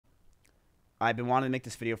I've been wanting to make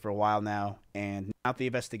this video for a while now, and now that the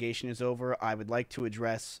investigation is over, I would like to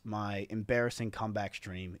address my embarrassing comeback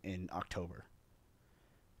stream in October.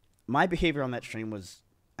 My behavior on that stream was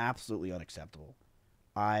absolutely unacceptable.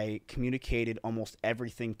 I communicated almost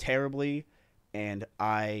everything terribly, and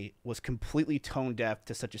I was completely tone deaf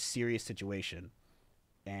to such a serious situation.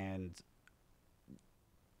 And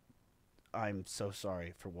I'm so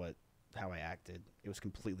sorry for how I acted. It was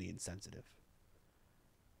completely insensitive.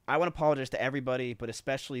 I want to apologize to everybody, but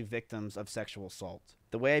especially victims of sexual assault.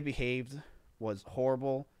 The way I behaved was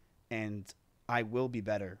horrible, and I will be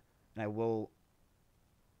better, and I will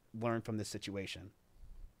learn from this situation.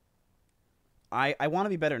 I want to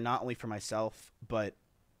be better not only for myself, but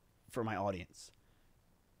for my audience.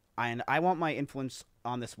 And I want my influence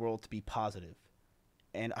on this world to be positive.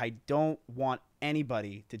 And I don't want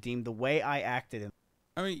anybody to deem the way I acted.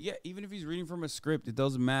 I mean, yeah, even if he's reading from a script, it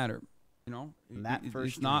doesn't matter. You know,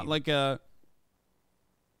 It's not like a.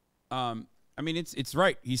 I mean, it's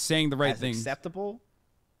right. He's saying the right things. Acceptable,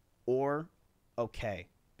 or okay,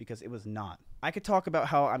 because it was not. I could talk about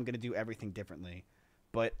how I'm gonna do everything differently,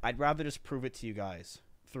 but I'd rather just prove it to you guys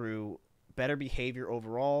through better behavior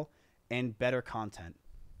overall and better content.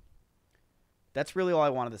 That's really all I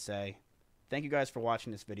wanted to say. Thank you guys for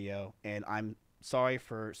watching this video, and I'm sorry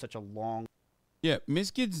for such a long. Yeah,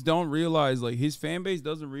 Mizkids don't realize, like, his fan base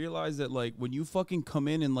doesn't realize that, like, when you fucking come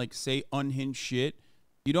in and, like, say unhinged shit,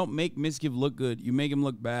 you don't make Mizkif look good. You make him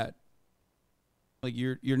look bad. Like,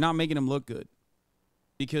 you're not making him look good.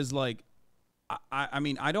 Because, like, I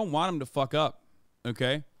mean, I don't want him to fuck up,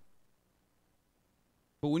 okay?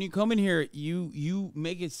 But when you come in here, you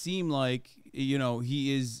make it seem like, you know,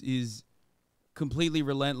 he is completely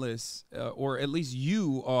relentless, or at least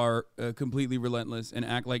you are completely relentless and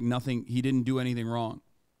act like nothing, he didn't do anything wrong.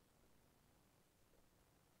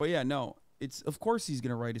 But yeah, no, it's, of course he's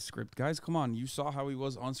gonna write a script. Guys, come on, you saw how he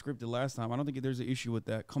was unscripted last time. I don't think there's an issue with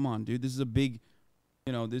that. Come on, dude, this is a big,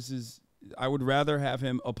 you know, I would rather have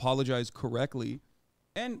him apologize correctly,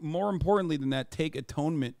 and more importantly than that, take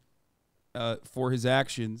atonement for his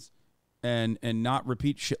actions and not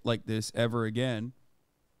repeat shit like this ever again.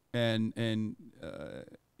 And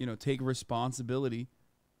you know, take responsibility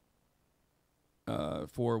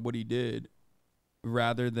for what he did,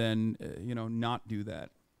 rather than you know, not do that.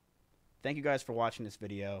 Thank you guys for watching this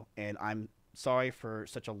video, and I'm sorry for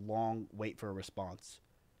such a long wait for a response.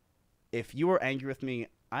 If you are angry with me,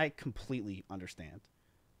 I completely understand,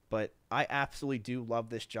 but I absolutely do love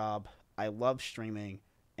this job. I love streaming,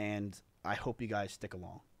 and I hope you guys stick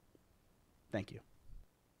along. Thank you.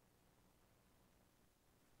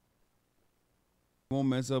 Won't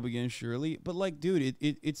mess up again, surely. But, like, dude,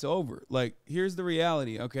 it's over. Like, here's the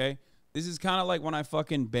reality, okay? This is kind of like when I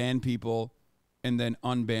fucking ban people and then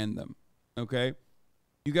unban them, okay?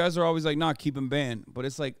 You guys are always like, nah, keep him banned. But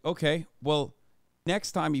it's like, okay, well,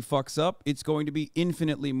 next time he fucks up, it's going to be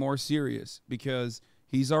infinitely more serious, because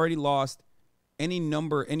he's already lost any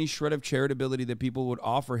shred of charitability that people would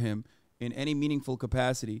offer him in any meaningful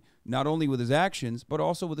capacity, not only with his actions, but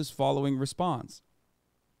also with his following response.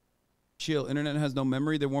 Chill, internet has no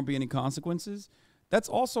memory, there won't be any consequences. That's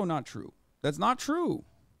also not true. That's not true.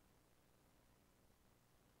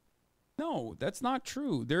 No, that's not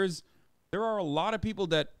true. There are a lot of people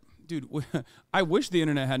that, dude, I wish the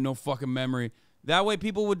internet had no fucking memory. That way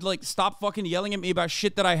people would, like, stop fucking yelling at me about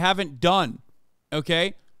shit that I haven't done.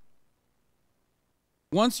 Okay?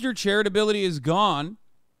 Once your charitability is gone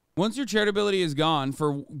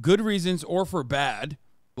for good reasons or for bad,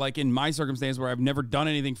 like in my circumstance where I've never done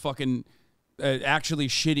anything fucking actually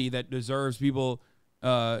shitty that deserves people's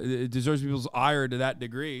ire to that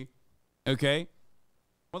degree, okay?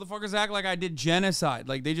 Motherfuckers act like I did genocide.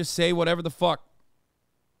 Like, they just say whatever the fuck.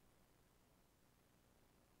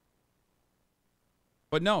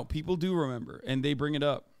 But no, people do remember, and they bring it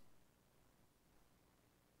up.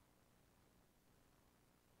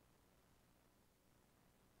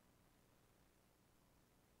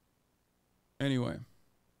 Anyway.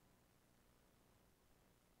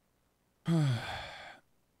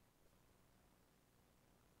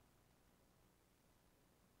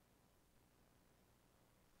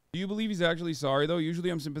 Do you believe he's actually sorry, though? Usually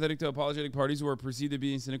I'm sympathetic to apologetic parties who are perceived to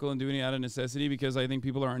being cynical and doing it out of necessity because I think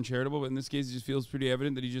people are uncharitable, but in this case it just feels pretty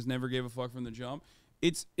evident that he just never gave a fuck from the jump.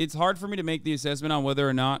 It's hard for me to make the assessment on whether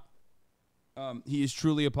or not he is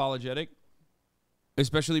truly apologetic,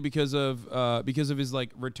 especially because of his,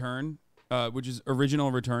 like, return, which is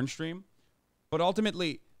original return stream. But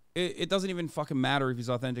ultimately, it doesn't even fucking matter if he's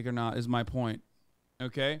authentic or not, is my point.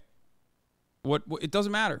 Okay? It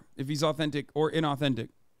doesn't matter if he's authentic or inauthentic.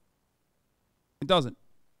 It doesn't.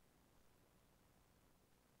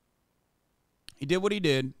 He did what he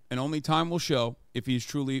did, and only time will show if he's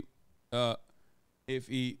truly, if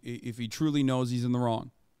he truly knows he's in the wrong.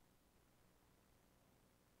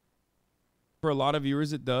 For a lot of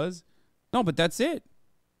viewers, it does. No, but that's it.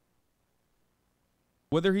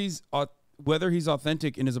 Whether he's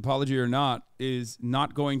authentic in his apology or not is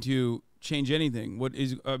not going to change anything.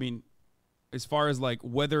 As far as like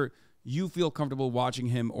whether you feel comfortable watching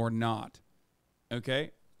him or not.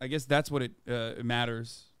 Okay? I guess that's what it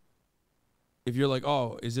matters. If you're like,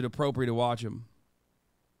 oh, is it appropriate to watch him?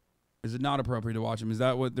 Is it not appropriate to watch him? Is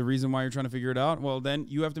that what the reason why you're trying to figure it out? Well, then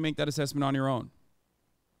you have to make that assessment on your own.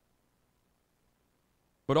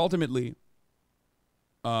 But ultimately,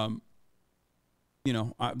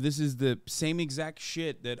 this is the same exact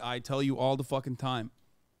shit that I tell you all the fucking time.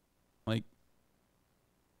 Like,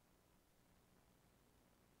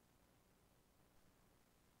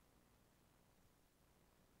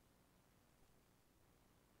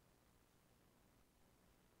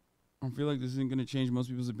 I feel like this isn't going to change most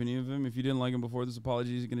people's opinion of him. If you didn't like him before this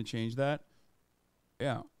apology, is it going to change that?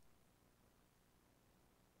 Yeah.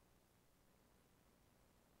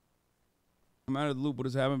 I'm out of the loop. What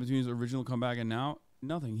has happened between his original comeback and now?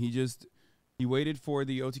 Nothing. He waited for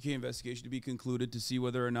the OTK investigation to be concluded to see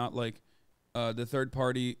whether or not like the third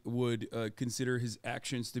party would consider his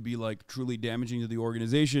actions to be like truly damaging to the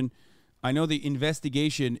organization. I know the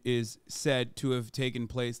investigation is said to have taken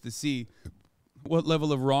place to see what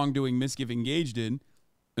level of wrongdoing Mizkif engaged in.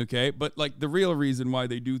 Okay, but like the real reason why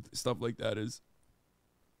they do stuff like that is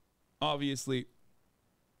obviously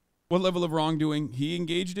what level of wrongdoing he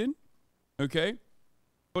engaged in. Okay,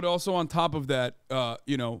 but also on top of that,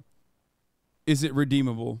 is it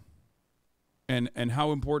redeemable? And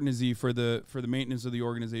how important is he for the maintenance of the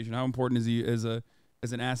organization? How important is he as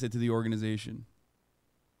an asset to the organization?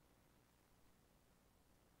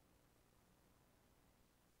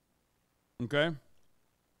 Okay.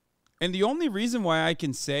 And the only reason why I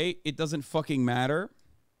can say it doesn't fucking matter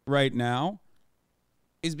right now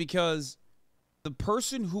is because the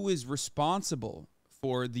person who is responsible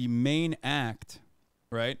for the main act,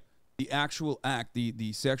 right? The actual act,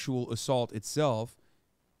 the sexual assault itself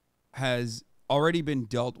has already been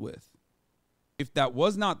dealt with. If that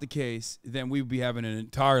was not the case, then we would be having an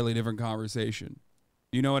entirely different conversation.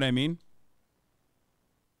 You know what I mean?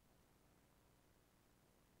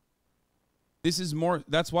 This is more,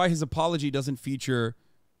 that's why his apology doesn't feature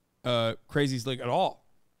Crazy Slick at all.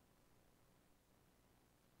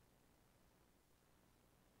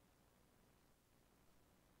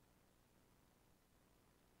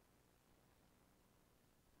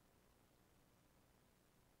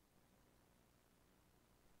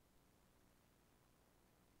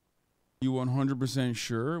 You 100%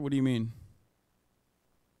 sure? What do you mean?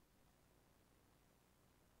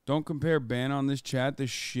 Don't compare ban on this chat to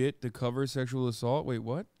shit to cover sexual assault. Wait,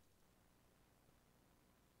 what?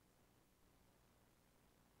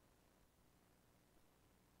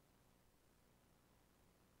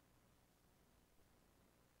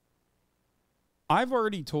 I've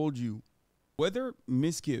already told you whether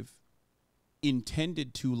Mizkif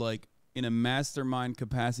intended to, like, in a mastermind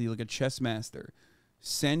capacity, like a chess master,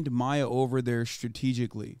 send Maya over there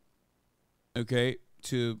strategically, okay,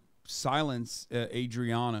 to silence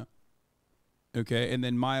Adriana, okay, and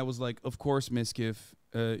then Maya was like, of course, Mizkif,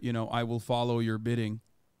 I will follow your bidding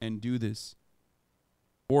and do this,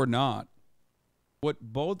 or not.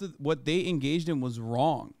 What they engaged in was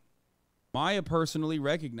wrong. Maya personally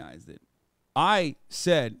recognized it. I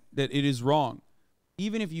said that it is wrong.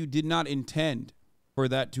 Even if you did not intend for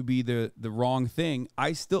that to be the wrong thing,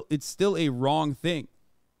 it's still a wrong thing.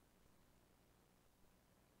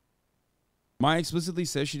 Maya explicitly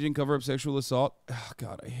says she didn't cover up sexual assault. Oh,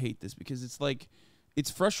 God, I hate this because it's like,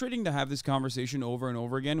 it's frustrating to have this conversation over and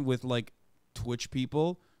over again with like Twitch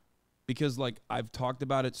people because like I've talked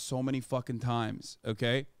about it so many fucking times,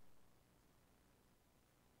 okay?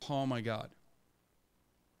 Oh my God.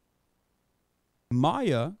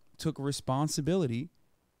 Maya took responsibility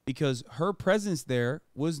because her presence there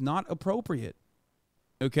was not appropriate,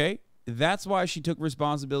 okay? That's why she took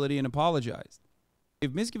responsibility and apologized.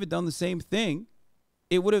 If Mizkif had done the same thing,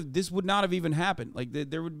 this would not have even happened. Like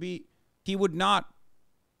he would not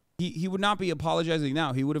be apologizing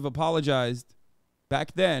now. He would have apologized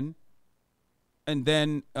back then, and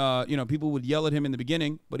then people would yell at him in the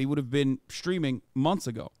beginning, but he would have been streaming months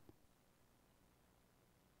ago.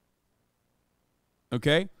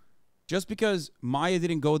 Okay? Just because Maya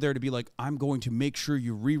didn't go there to be like, I'm going to make sure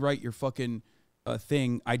you rewrite your fucking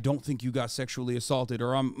thing, I don't think you got sexually assaulted,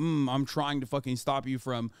 or I'm trying to fucking stop you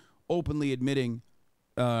from openly admitting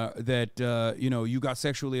that you got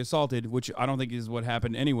sexually assaulted, which I don't think is what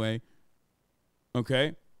happened anyway.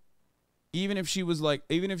 Okay? Even if she was like,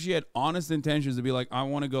 even if she had honest intentions to be like, I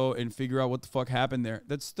want to go and figure out what the fuck happened there,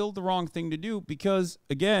 that's still the wrong thing to do because,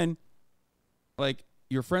 again, like,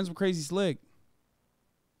 you're friends with Crazy Slick.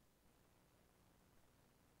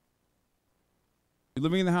 You're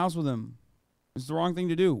living in the house with him. It's the wrong thing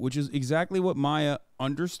to do, which is exactly what Maya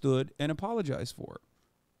understood and apologized for.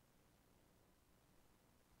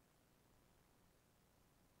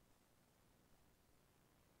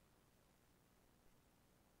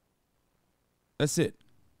 That's it.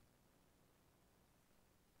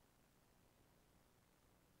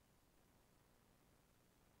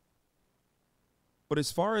 But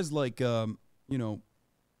as far as like, you know,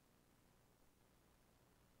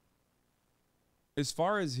 as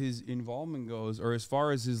far as his involvement goes, or as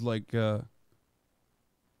far as his like, as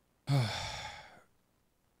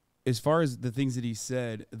far as the things that he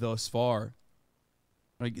said thus far,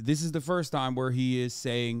 like this is the first time where he is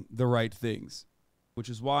saying the right things, which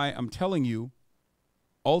is why I'm telling you,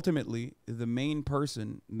 ultimately, the main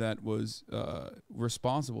person that was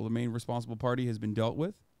responsible, the main responsible party has been dealt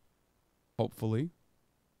with, hopefully.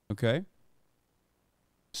 Okay.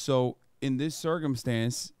 So in this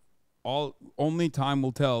circumstance, only time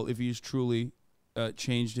will tell if he's truly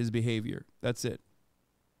changed his behavior. That's it.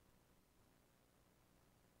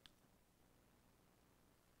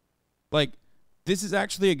 Like, this is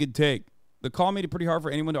actually a good take. The call made it pretty hard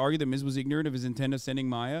for anyone to argue that Miz was ignorant of his intent of sending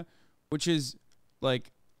Maya, which is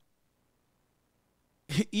like,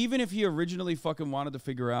 even if he originally fucking wanted to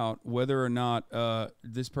figure out whether or not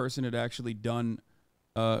this person had actually done,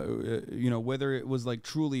 you know, whether it was like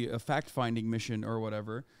truly a fact-finding mission or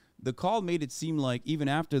whatever, the call made it seem like even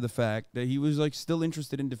after the fact that he was like still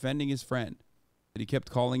interested in defending his friend, that he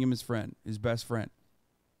kept calling him his friend, his best friend.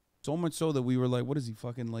 So much so that we were like, what is he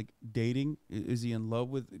fucking like dating? Is he in love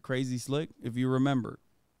with Crazy Slick? If you remember.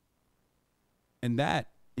 And that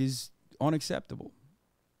is unacceptable.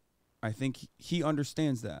 I think he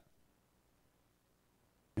understands that.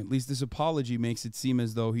 At least this apology makes it seem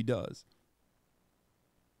as though he does.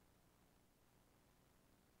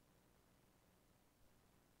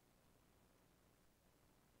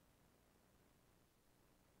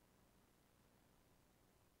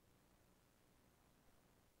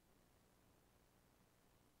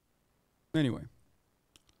 Anyway.